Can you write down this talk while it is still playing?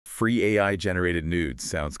free AI-generated nudes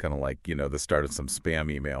sounds kind of like, the start of some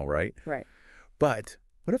spam email, right? Right. But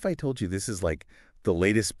what if I told you this is like the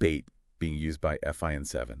latest bait being used by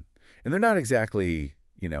FIN7? And they're not exactly,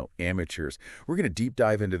 amateurs. We're going to deep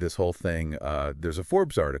dive into this whole thing. There's a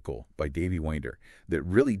Forbes article by Davey Winder that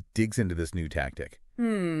really digs into this new tactic.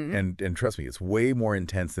 And trust me, it's way more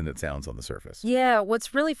intense than it sounds on the surface. Yeah,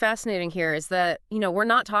 what's really fascinating here is that, we're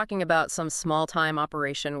not talking about some small-time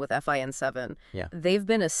operation with FIN7. Yeah. They've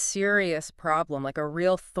been a serious problem, like a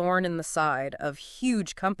real thorn in the side of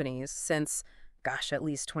huge companies since, gosh, at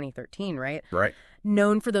least 2013, right? Right.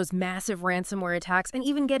 Known for those massive ransomware attacks and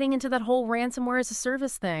even getting into that whole ransomware as a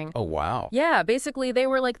service thing. Oh, wow. Yeah, basically they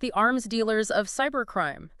were like the arms dealers of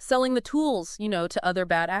cybercrime, selling the tools, to other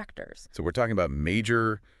bad actors. So we're talking about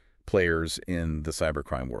major players in the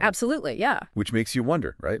cybercrime world. Absolutely, yeah. Which makes you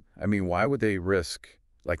wonder, right? I mean, why would they risk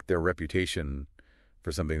their reputation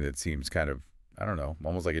for something that seems kind of, I don't know,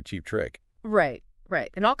 almost like a cheap trick? Right. Right.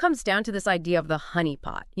 It all comes down to this idea of the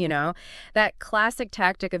honeypot, that classic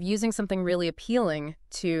tactic of using something really appealing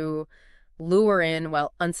to lure in,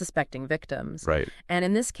 unsuspecting victims. Right. And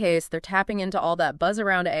in this case, they're tapping into all that buzz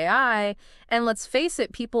around AI. And let's face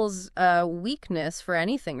it, people's weakness for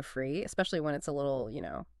anything free, especially when it's a little,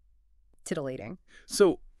 titillating.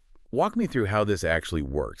 So walk me through how this actually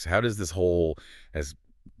works. How does this whole, as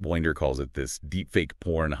Winder calls it, this deepfake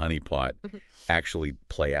porn honeypot actually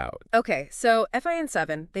play out? Okay, so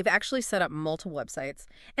FIN7, they've actually set up multiple websites,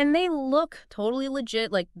 and they look totally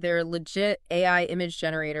legit, like they're legit AI image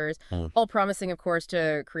generators, all promising, of course,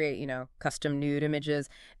 to create, custom nude images.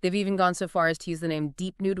 They've even gone so far as to use the name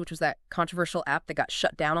Deep Nude, which was that controversial app that got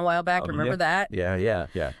shut down a while back. Remember that?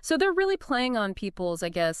 Yeah. So they're really playing on people's, I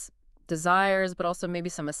guess, desires, but also maybe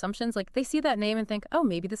some assumptions. Like they see that name and think, oh,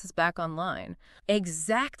 maybe this is back online.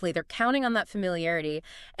 Exactly. They're counting on that familiarity,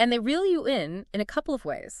 and they reel you in a couple of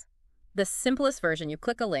ways. The simplest version, you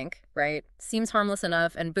click a link, right? Seems harmless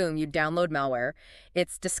enough, and boom, you download malware.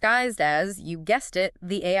 It's disguised as, you guessed it,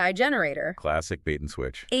 the AI generator. Classic bait and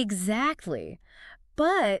switch. Exactly.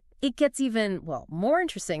 But it gets even, more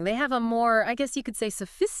interesting. They have a more, I guess you could say,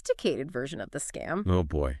 sophisticated version of the scam. Oh,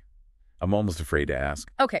 boy. I'm almost afraid to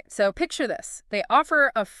ask. Okay, so picture this. They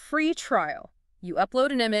offer a free trial. You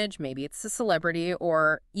upload an image, maybe it's a celebrity,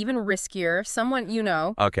 or even riskier, someone you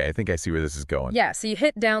know. Okay, I think I see where this is going. Yeah, so you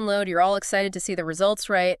hit download, you're all excited to see the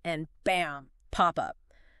results, right? And bam, pop up.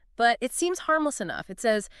 But it seems harmless enough. It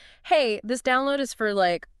says, hey, this download is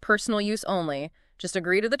for, personal use only. Just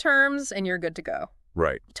agree to the terms, and you're good to go.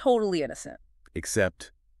 Right. Totally innocent.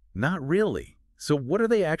 Except, not really. So what are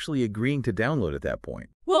they actually agreeing to download at that point?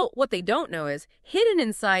 Well, what they don't know is hidden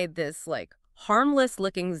inside this,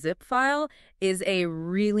 harmless-looking zip file is a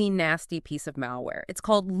really nasty piece of malware. It's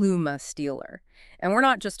called Luma Stealer. And we're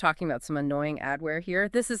not just talking about some annoying adware here.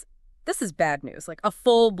 This is bad news, like a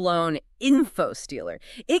full-blown info stealer.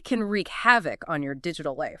 It can wreak havoc on your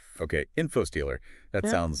digital life. Okay, info stealer. That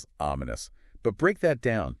sounds ominous. But break that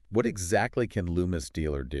down. What exactly can Luma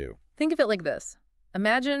Stealer do? Think of it like this.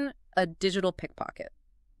 Imagine a digital pickpocket,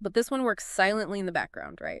 but this one works silently in the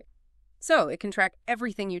background, right? So it can track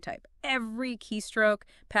everything you type, every keystroke,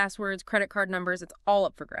 passwords, credit card numbers, it's all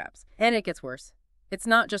up for grabs. And it gets worse. It's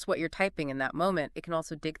not just what you're typing in that moment. It can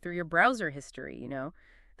also dig through your browser history,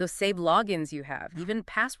 those saved logins you have, even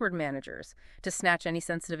password managers, to snatch any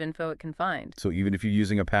sensitive info it can find. So even if you're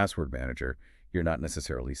using a password manager, you're not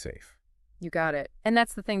necessarily safe. You got it. And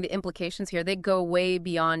that's the thing, the implications here, they go way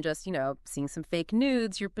beyond just, seeing some fake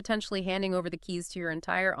nudes. You're potentially handing over the keys to your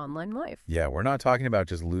entire online life. Yeah, we're not talking about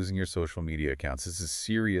just losing your social media accounts. This is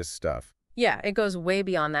serious stuff. Yeah, it goes way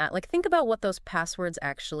beyond that. Think about what those passwords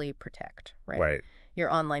actually protect, right? Right.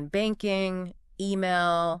 Your online banking,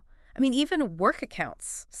 email, even work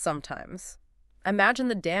accounts sometimes. Imagine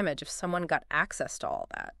the damage if someone got access to all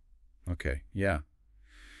that. Okay, yeah.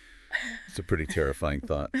 It's a pretty terrifying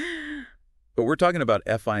thought. But we're talking about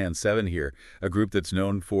FIN7 here, a group that's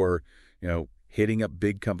known for, hitting up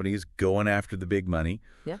big companies, going after the big money.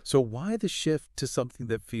 Yeah. So why the shift to something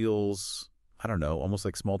that feels, I don't know, almost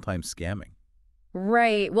like small-time scamming?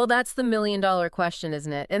 Right. Well, that's the million-dollar question,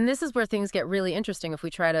 isn't it? And this is where things get really interesting if we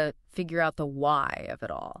try to figure out the why of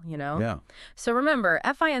it all, Yeah. So remember,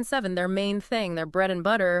 FIN7, their main thing, their bread and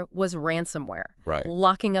butter, was ransomware. Right.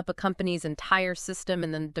 Locking up a company's entire system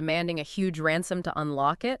and then demanding a huge ransom to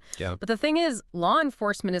unlock it. Yeah. But the thing is, law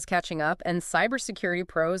enforcement is catching up, and cybersecurity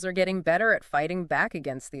pros are getting better at fighting back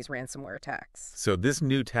against these ransomware attacks. So this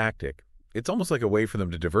new tactic, it's almost like a way for them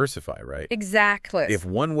to diversify, right? Exactly. If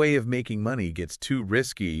one way of making money gets too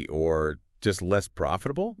risky or just less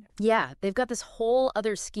profitable? Yeah, they've got this whole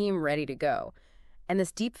other scheme ready to go. And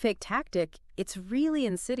this deepfake tactic, it's really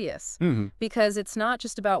insidious Mm-hmm. because it's not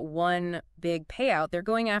just about one big payout. They're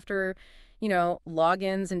going after,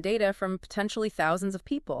 logins and data from potentially thousands of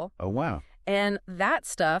people. Oh, wow. And that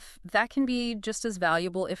stuff, that can be just as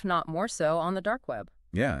valuable, if not more so, on the dark web.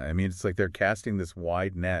 Yeah, I mean, it's like they're casting this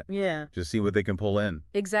wide net. Yeah. Just see what they can pull in.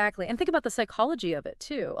 Exactly. And think about the psychology of it,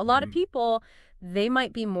 too. A lot of people, they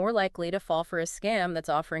might be more likely to fall for a scam that's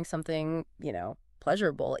offering something,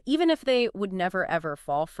 pleasurable, even if they would never, ever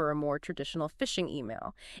fall for a more traditional phishing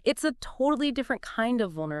email. It's a totally different kind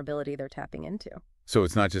of vulnerability they're tapping into. So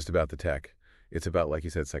it's not just about the tech. It's about, like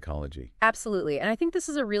you said, psychology. Absolutely. And I think this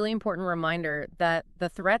is a really important reminder that the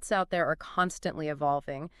threats out there are constantly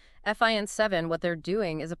evolving. FIN7, what they're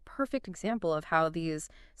doing is a perfect example of how these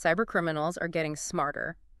cyber criminals are getting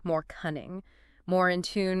smarter, more cunning, more in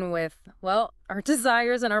tune with, well, our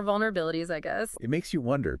desires and our vulnerabilities, I guess. It makes you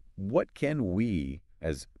wonder, what can we,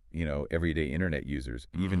 as, everyday internet users,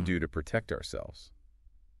 even do to protect ourselves?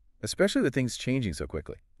 Especially with things changing so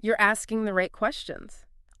quickly. You're asking the right questions.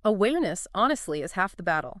 Awareness, honestly, is half the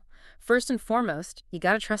battle. First and foremost, you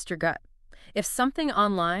gotta trust your gut. If something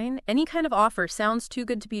online, any kind of offer sounds too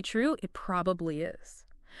good to be true, it probably is.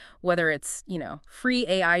 Whether it's, free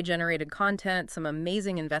AI-generated content, some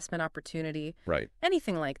amazing investment opportunity, Right.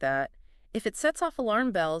 anything like that, if it sets off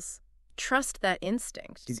alarm bells, trust that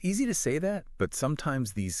instinct. It's easy to say that, but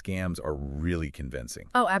sometimes these scams are really convincing.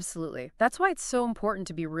 Oh, absolutely. That's why it's so important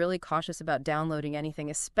to be really cautious about downloading anything,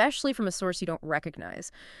 especially from a source you don't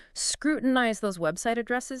recognize. Scrutinize those website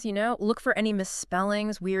addresses, look for any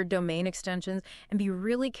misspellings, weird domain extensions, and be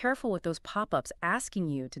really careful with those pop-ups asking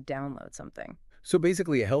you to download something. So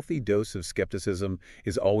basically, a healthy dose of skepticism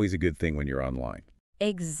is always a good thing when you're online.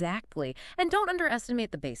 Exactly. And don't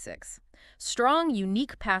underestimate the basics. Strong,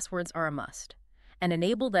 unique passwords are a must. And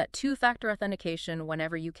enable that two-factor authentication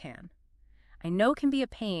whenever you can. I know it can be a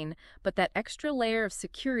pain, but that extra layer of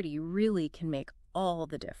security really can make all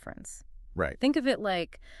the difference. Right. Think of it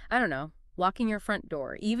like, locking your front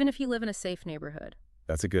door, even if you live in a safe neighborhood.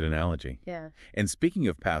 That's a good analogy. Yeah. And speaking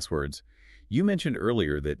of passwords, you mentioned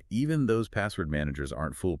earlier that even those password managers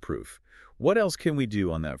aren't foolproof. What else can we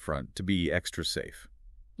do on that front to be extra safe?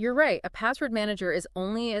 You're right. A password manager is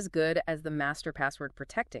only as good as the master password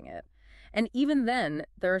protecting it. And even then,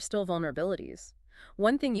 there are still vulnerabilities.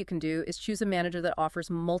 One thing you can do is choose a manager that offers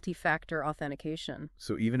multi-factor authentication.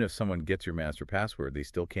 So even if someone gets your master password, they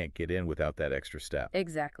still can't get in without that extra step.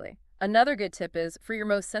 Exactly. Another good tip is, for your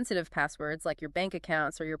most sensitive passwords, like your bank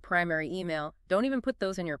accounts or your primary email, don't even put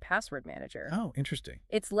those in your password manager. Oh, interesting.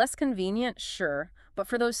 It's less convenient, sure, but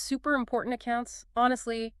for those super important accounts,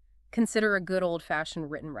 honestly, consider a good old-fashioned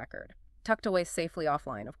written record. Tucked away safely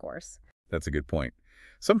offline, of course. That's a good point.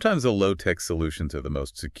 Sometimes the low-tech solutions are the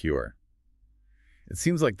most secure. It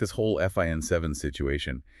seems like this whole FIN7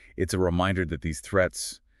 situation, it's a reminder that these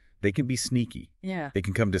threats, they can be sneaky. Yeah. They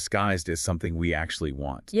can come disguised as something we actually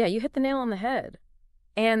want. Yeah, you hit the nail on the head.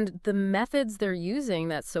 And the methods they're using,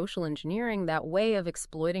 that social engineering, that way of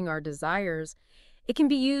exploiting our desires, it can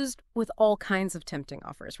be used with all kinds of tempting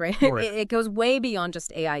offers, right? Right. It goes way beyond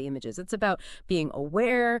just AI images. It's about being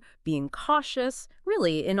aware, being cautious,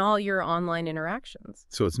 really, in all your online interactions.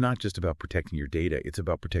 So it's not just about protecting your data, it's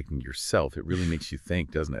about protecting yourself. It really makes you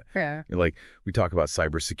think, doesn't it? Yeah. Like, we talk about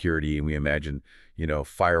cybersecurity and we imagine,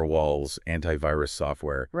 firewalls, antivirus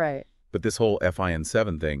software. Right. But this whole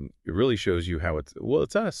FIN7 thing, it really shows you how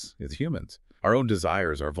it's us. It's humans. Our own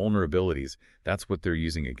desires, our vulnerabilities, that's what they're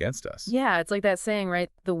using against us. Yeah, it's like that saying,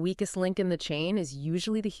 right? The weakest link in the chain is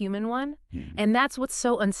usually the human one. And that's what's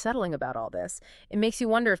so unsettling about all this. It makes you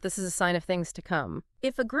wonder if this is a sign of things to come.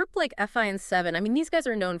 If a group like FIN7, these guys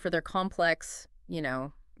are known for their complex,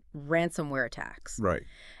 ransomware attacks. Right.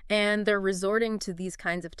 And they're resorting to these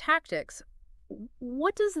kinds of tactics.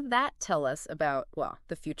 What does that tell us about,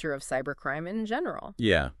 the future of cybercrime in general?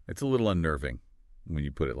 Yeah, it's a little unnerving when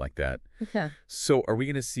you put it like that. Yeah. So are we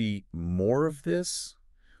going to see more of this?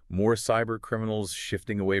 More cyber criminals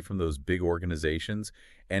shifting away from those big organizations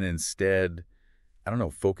and instead,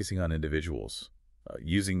 focusing on individuals,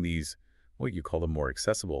 using these, what you call them, more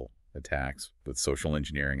accessible attacks with social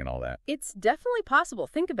engineering and all that? It's definitely possible.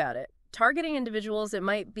 Think about it. Targeting individuals, it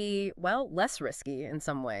might be, less risky in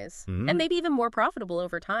some ways. And maybe even more profitable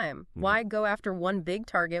over time. Why go after one big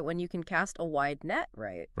target when you can cast a wide net,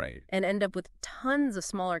 right? Right. And end up with tons of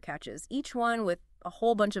smaller catches, each one with a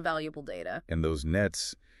whole bunch of valuable data. And those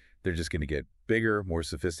nets, they're just going to get bigger, more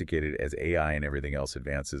sophisticated as AI and everything else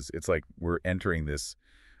advances. It's like we're entering this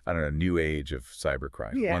I don't know, new age of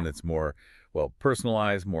cybercrime, Yeah. one that's more, well,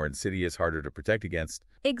 personalized, more insidious, harder to protect against.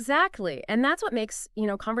 Exactly. And that's what makes,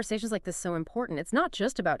 conversations like this so important. It's not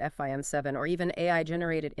just about FIN7 or even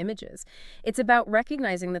AI-generated images. It's about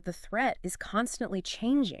recognizing that the threat is constantly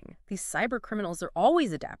changing. These cyber criminals are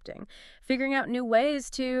always adapting, figuring out new ways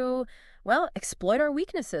to, well, exploit our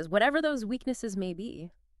weaknesses, whatever those weaknesses may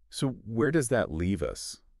be. So where does that leave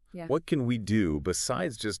us? Yeah. What can we do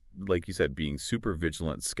besides just, like you said, being super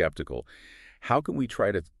vigilant, skeptical? How can we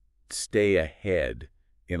try to stay ahead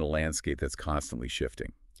in a landscape that's constantly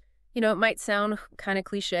shifting? It might sound kind of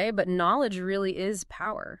cliche, but knowledge really is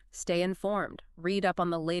power. Stay informed. Read up on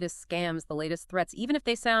the latest scams, the latest threats, even if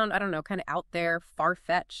they sound, I don't know, kind of out there,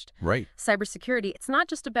 far-fetched. Right. Cybersecurity, it's not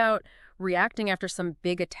just about reacting after some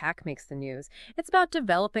big attack makes the news. It's about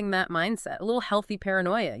developing that mindset, a little healthy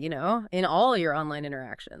paranoia, in all your online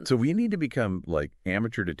interactions. So we need to become like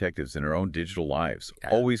amateur detectives in our own digital lives,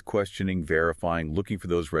 Yeah. always questioning, verifying, looking for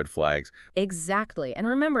those red flags. Exactly. And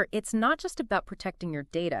remember, it's not just about protecting your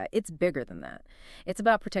data. It's bigger than that. It's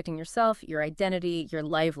about protecting yourself, your identity, your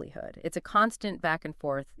livelihood. It's a constant back and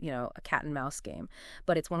forth, a cat and mouse game,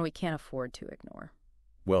 but it's one we can't afford to ignore.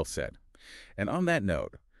 Well said. And on that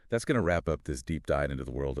note, that's going to wrap up this deep dive into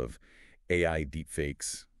the world of AI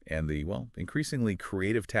deepfakes and the, well, increasingly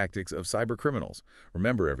creative tactics of cyber criminals.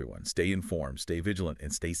 Remember, everyone, stay informed, stay vigilant,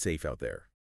 and stay safe out there.